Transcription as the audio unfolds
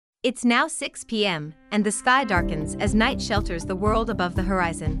It's now 6 p.m., and the sky darkens as night shelters the world above the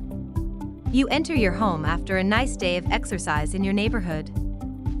horizon. You enter your home after a nice day of exercise in your neighborhood.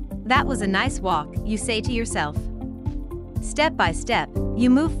 That was a nice walk, you say to yourself. Step by step, you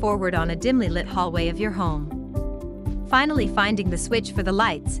move forward on a dimly lit hallway of your home. Finally finding the switch for the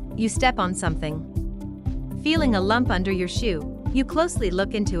lights, you step on something. Feeling a lump under your shoe, you closely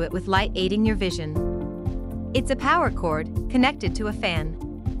look into it with light aiding your vision. It's a power cord, connected to a fan.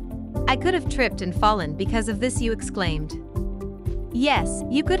 I could have tripped and fallen because of this, you exclaimed. Yes,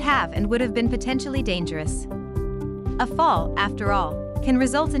 you could have, and would have been potentially dangerous. A fall, after all, can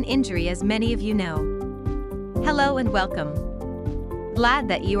result in injury, as many of you know. Hello and welcome. Glad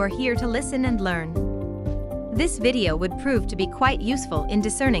that you are here to listen and learn. This video would prove to be quite useful in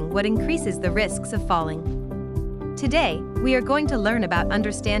discerning what increases the risks of falling. Today, we are going to learn about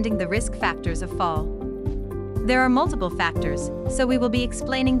understanding the risk factors of fall. There are multiple factors, so we will be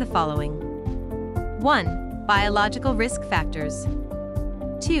explaining the following. 1. Biological risk factors.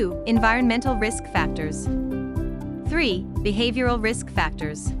 2. Environmental risk factors. 3. Behavioral risk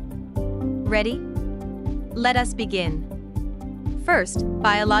factors. Ready? Let us begin. First,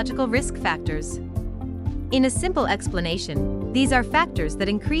 biological risk factors. In a simple explanation, these are factors that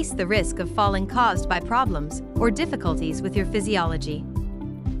increase the risk of falling caused by problems or difficulties with your physiology.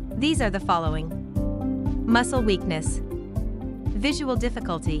 These are the following: muscle weakness, visual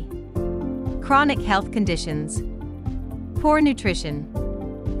difficulty, chronic health conditions, poor nutrition,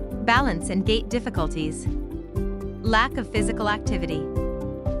 balance and gait difficulties, lack of physical activity,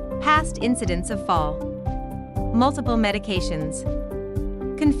 past incidents of fall, multiple medications,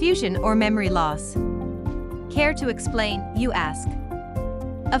 confusion or memory loss. Care to explain, you ask?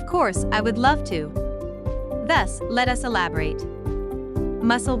 Of course, I would love to. Thus, let us elaborate.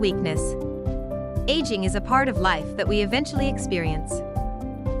 Muscle weakness. Aging is a part of life that we eventually experience.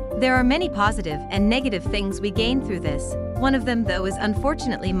 There are many positive and negative things we gain through this. One of them, though, is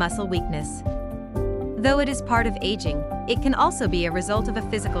unfortunately muscle weakness. Though it is part of aging, it can also be a result of a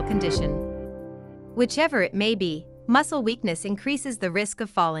physical condition. Whichever it may be, muscle weakness increases the risk of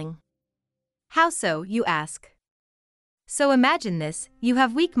falling. How so, you ask? So imagine this: you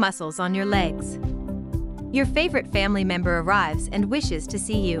have weak muscles on your legs. Your favorite family member arrives and wishes to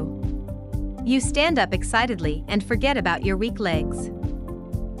see you. You stand up excitedly and forget about your weak legs.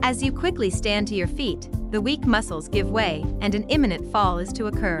 As you quickly stand to your feet, the weak muscles give way and an imminent fall is to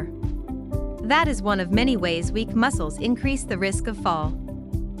occur. That is one of many ways weak muscles increase the risk of fall.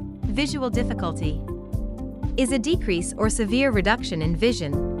 Visual difficulty is a decrease or severe reduction in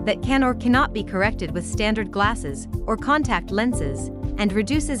vision that can or cannot be corrected with standard glasses or contact lenses, and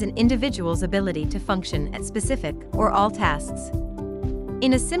reduces an individual's ability to function at specific or all tasks.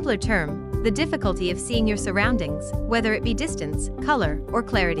 In a simpler term, the difficulty of seeing your surroundings, whether it be distance, color, or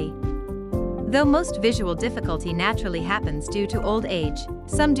clarity. Though most visual difficulty naturally happens due to old age,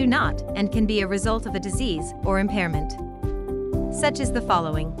 some do not and can be a result of a disease or impairment. Such as the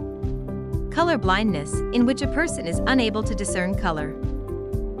following: color blindness, in which a person is unable to discern color.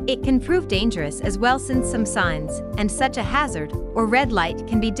 It can prove dangerous as well, since some signs and such a hazard or red light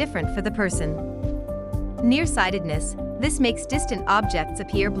can be different for the person. Nearsightedness. This makes distant objects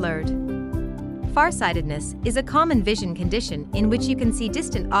appear blurred. Farsightedness is a common vision condition in which you can see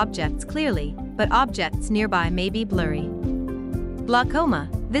distant objects clearly, but objects nearby may be blurry. Glaucoma.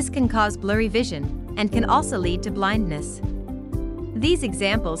 This can cause blurry vision and can also lead to blindness. These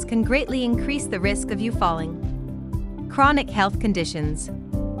examples can greatly increase the risk of you falling. Chronic health conditions.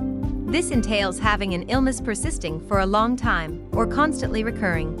 This entails having an illness persisting for a long time or constantly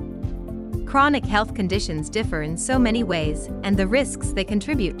recurring. Chronic health conditions differ in so many ways, and the risks they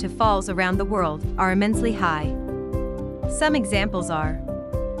contribute to falls around the world are immensely high. Some examples are: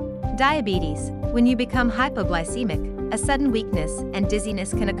 diabetes. When you become hypoglycemic, a sudden weakness and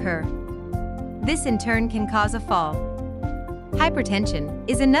dizziness can occur. This in turn can cause a fall. Hypertension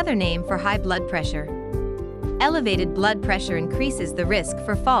is another name for high blood pressure. Elevated blood pressure increases the risk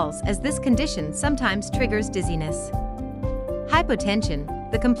for falls, as this condition sometimes triggers dizziness. Hypotension,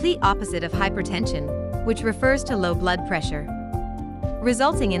 the complete opposite of hypertension, which refers to low blood pressure,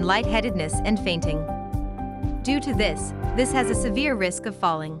 resulting in lightheadedness and fainting. Due to this has a severe risk of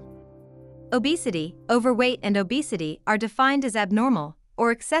falling. Obesity. Overweight and obesity are defined as abnormal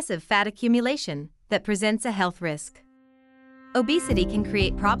or excessive fat accumulation that presents a health risk. Obesity can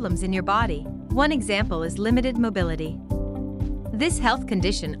create problems in your body. One example is limited mobility. This health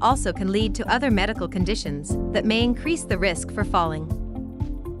condition also can lead to other medical conditions that may increase the risk for falling.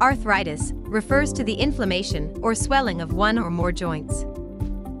 Arthritis refers to the inflammation or swelling of one or more joints.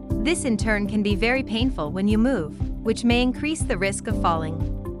 This in turn can be very painful when you move, which may increase the risk of falling.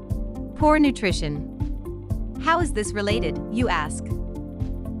 Poor nutrition. How is this related, you ask?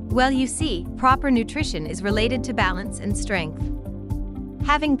 Well, you see, proper nutrition is related to balance and strength.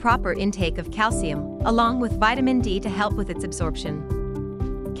 Having proper intake of calcium, along with vitamin D to help with its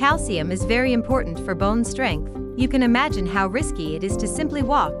absorption. Calcium is very important for bone strength. You can imagine how risky it is to simply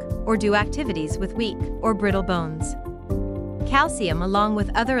walk or do activities with weak or brittle bones. Calcium, along with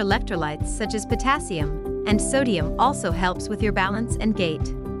other electrolytes such as potassium and sodium, also helps with your balance and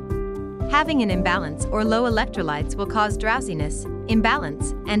gait. Having an imbalance or low electrolytes will cause drowsiness,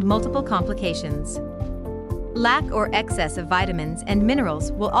 imbalance, and multiple complications. Lack or excess of vitamins and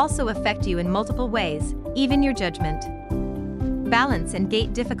minerals will also affect you in multiple ways, even your judgment. Balance and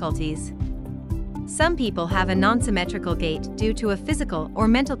gait difficulties. Some people have a non-symmetrical gait due to a physical or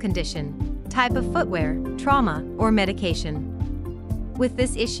mental condition, type of footwear, trauma, or medication. With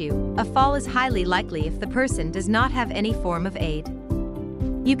this issue, a fall is highly likely if the person does not have any form of aid.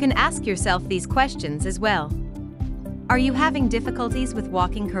 You can ask yourself these questions as well. Are you having difficulties with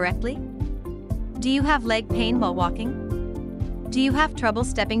walking correctly? Do you have leg pain while walking? Do you have trouble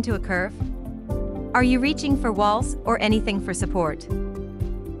stepping to a curve? Are you reaching for walls or anything for support?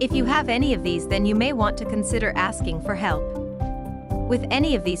 If you have any of these, then you may want to consider asking for help. With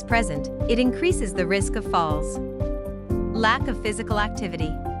any of these present, it increases the risk of falls. Lack of physical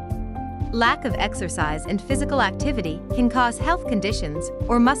activity. Lack of exercise and physical activity can cause health conditions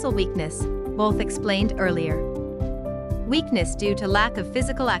or muscle weakness, both explained earlier. Weakness due to lack of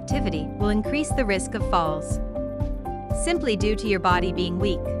physical activity will increase the risk of falls. Simply due to your body being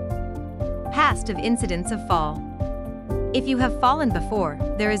weak. Past of incidents of fall. If you have fallen before,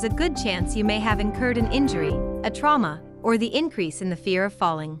 there is a good chance you may have incurred an injury, a trauma, or the increase in the fear of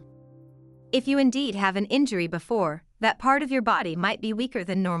falling. If you indeed have an injury before, that part of your body might be weaker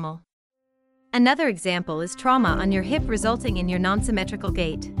than normal. Another example is trauma on your hip resulting in your non-symmetrical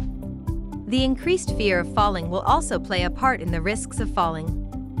gait. The increased fear of falling will also play a part in the risks of falling.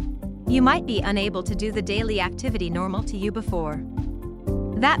 You might be unable to do the daily activity normal to you before.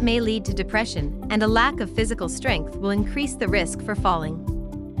 That may lead to depression, and a lack of physical strength will increase the risk for falling.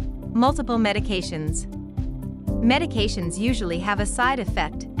 Multiple medications. Medications usually have a side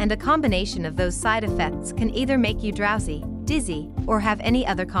effect, and a combination of those side effects can either make you drowsy, dizzy, or have any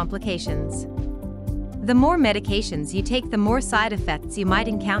other complications. The more medications you take, the more side effects you might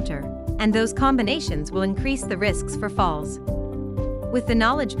encounter, and those combinations will increase the risks for falls. With the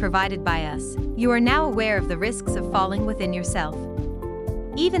knowledge provided by us, you are now aware of the risks of falling within yourself.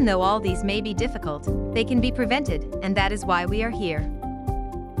 Even though all these may be difficult, they can be prevented, and that is why we are here.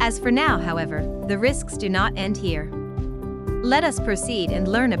 As for now, however, the risks do not end here. Let us proceed and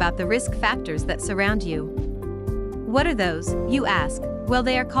learn about the risk factors that surround you. What are those, you ask? Well,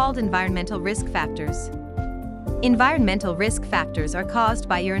 they are called environmental risk factors. Environmental risk factors are caused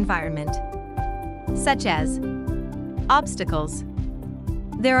by your environment, such as obstacles.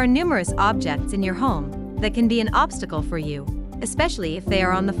 There are numerous objects in your home that can be an obstacle for you, especially if they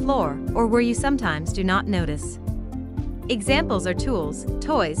are on the floor or where you sometimes do not notice. Examples are tools,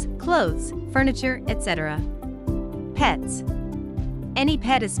 toys, clothes, furniture, etc. Pets. Any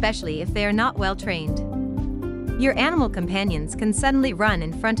pet, especially if they are not well trained. Your animal companions can suddenly run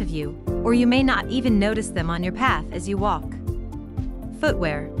in front of you, or you may not even notice them on your path as you walk.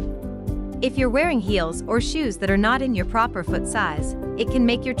 Footwear. If you're wearing heels or shoes that are not in your proper foot size, it can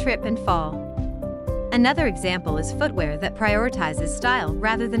make you trip and fall. Another example is footwear that prioritizes style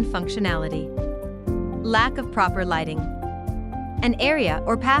rather than functionality. Lack of proper lighting. An area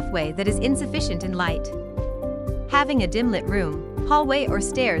or pathway that is insufficient in light. Having a dim-lit room, hallway, or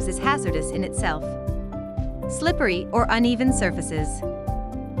stairs is hazardous in itself. Slippery or uneven surfaces.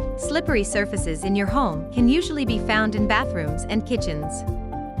 Slippery surfaces in your home can usually be found in bathrooms and kitchens.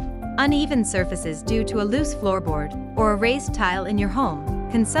 Uneven surfaces due to a loose floorboard or a raised tile in your home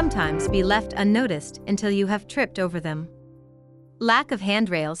can sometimes be left unnoticed until you have tripped over them. Lack of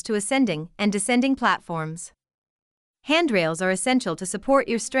handrails to ascending and descending platforms. Handrails are essential to support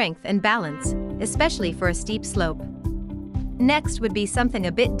your strength and balance, especially for a steep slope. Next would be something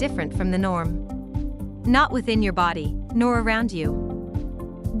a bit different from the norm. Not within your body, nor around you,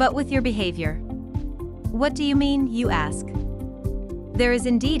 but with your behavior. What do you mean, you ask? There is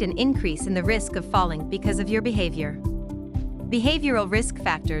indeed an increase in the risk of falling because of your behavior. Behavioral risk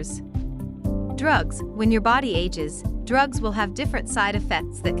factors. Drugs. When your body ages, drugs will have different side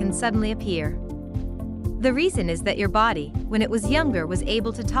effects that can suddenly appear. The reason is that your body, when it was younger, was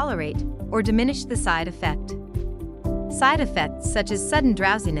able to tolerate or diminish the side effect. Side effects such as sudden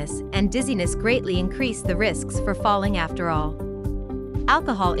drowsiness and dizziness greatly increase the risks for falling after all.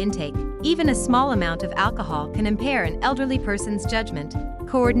 Alcohol intake. Even a small amount of alcohol can impair an elderly person's judgment,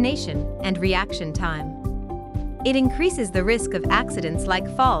 coordination, and reaction time. It increases the risk of accidents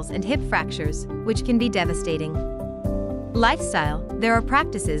like falls and hip fractures, which can be devastating. Lifestyle. There are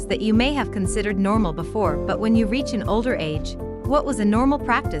practices that you may have considered normal before, but when you reach an older age, what was a normal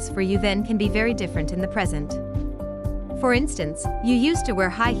practice for you then can be very different in the present. For instance, you used to wear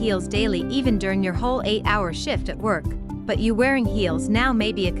high heels daily even during your whole 8-hour shift at work, but you wearing heels now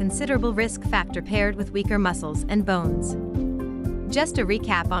may be a considerable risk factor paired with weaker muscles and bones. Just a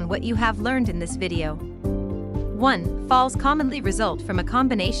recap on what you have learned in this video. 1. Falls commonly result from a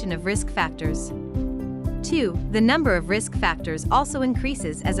combination of risk factors. 2. The number of risk factors also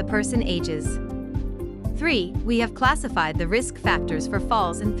increases as a person ages. 3. We have classified the risk factors for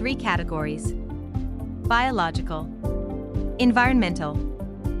falls in 3 categories: biological, environmental,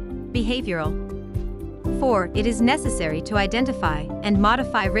 behavioral. 4. It is necessary to identify and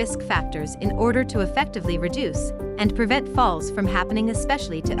modify risk factors in order to effectively reduce and prevent falls from happening,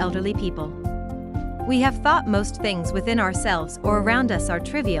 especially to elderly people. We have thought most things within ourselves or around us are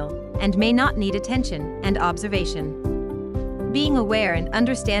trivial and may not need attention and observation. Being aware and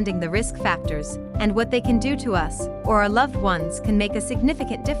understanding the risk factors and what they can do to us or our loved ones can make a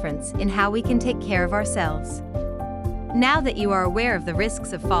significant difference in how we can take care of ourselves. Now that you are aware of the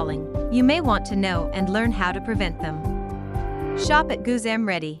risks of falling, you may want to know and learn how to prevent them. Shop at Guzam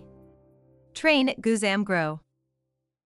Ready. Train at Guzam Grow.